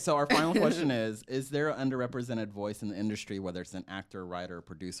 Okay, so our final question is there an underrepresented voice in the industry, whether it's an actor, writer,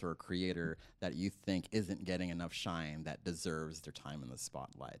 producer, or creator, that you think isn't getting enough shine that deserves their time in the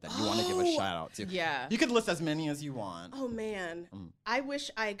spotlight, that you want to give a shout out to? Yeah. You could list as many as you want. Oh man, I wish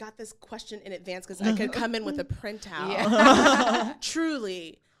I got this question in advance because I could come in with a printout. Yeah.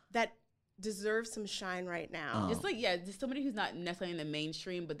 Truly, that deserves some shine right now. Just just somebody who's not necessarily in the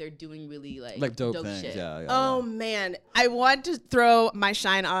mainstream, but they're doing really like dope things. shit. Yeah. Oh man, I want to throw my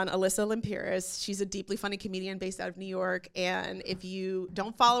shine on Alyssa Limpiris. She's a deeply funny comedian based out of New York, and if you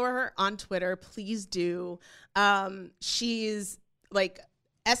don't follow her on Twitter, please do. She's like,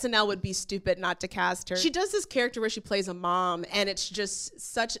 SNL would be stupid not to cast her. She does this character where she plays a mom, and it's just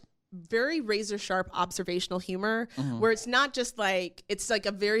such very razor sharp observational humor where it's not just like, it's like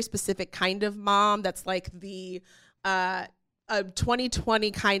a very specific kind of mom that's like the a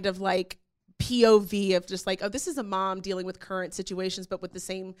 2020 kind of like POV of just like, oh, this is a mom dealing with current situations, but with the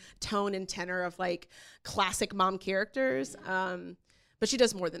same tone and tenor of like classic mom characters. But she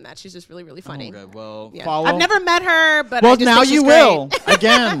does more than that. She's just really, really funny. Oh, good. Well, yeah. follow. I've never met her, but well, I just now think she's you great. will.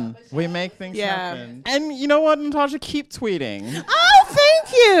 Again, we make things happen. And you know what, Natasha? Keep tweeting. Oh,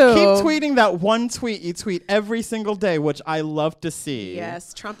 thank you. Keep tweeting that one tweet you tweet every single day, which I love to see.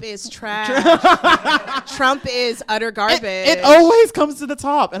 Yes, Trump is trash. Trump is utter garbage. It always comes to the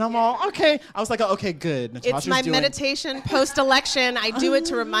top, and I'm all okay. I was like, oh, okay, good. Natasha's It's my doing meditation post-election. I do it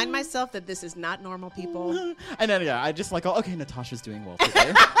to remind myself that this is not normal people. And then I just like, oh, okay, Natasha's doing well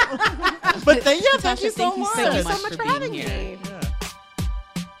today. But thank you so much. Thank you so much for having me. Yeah.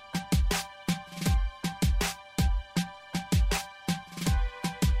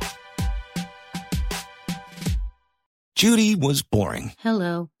 Judy was boring.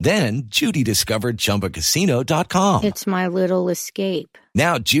 Hello. Then Judy discovered ChumbaCasino.com. It's my little escape.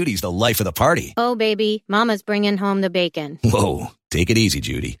 Now Judy's the life of the party. Oh, baby, mama's bringing home the bacon. Whoa, take it easy,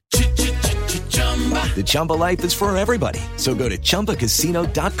 Judy. The Chumba life is for everybody. So go to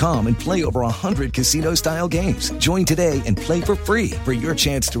ChumbaCasino.com and play over 100 casino-style games. Join today and play for free for your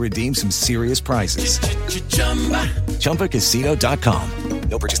chance to redeem some serious prizes. ChumbaCasino.com.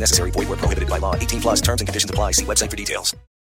 No purchase necessary. Void where prohibited by law. 18+ terms and conditions apply. See website for details.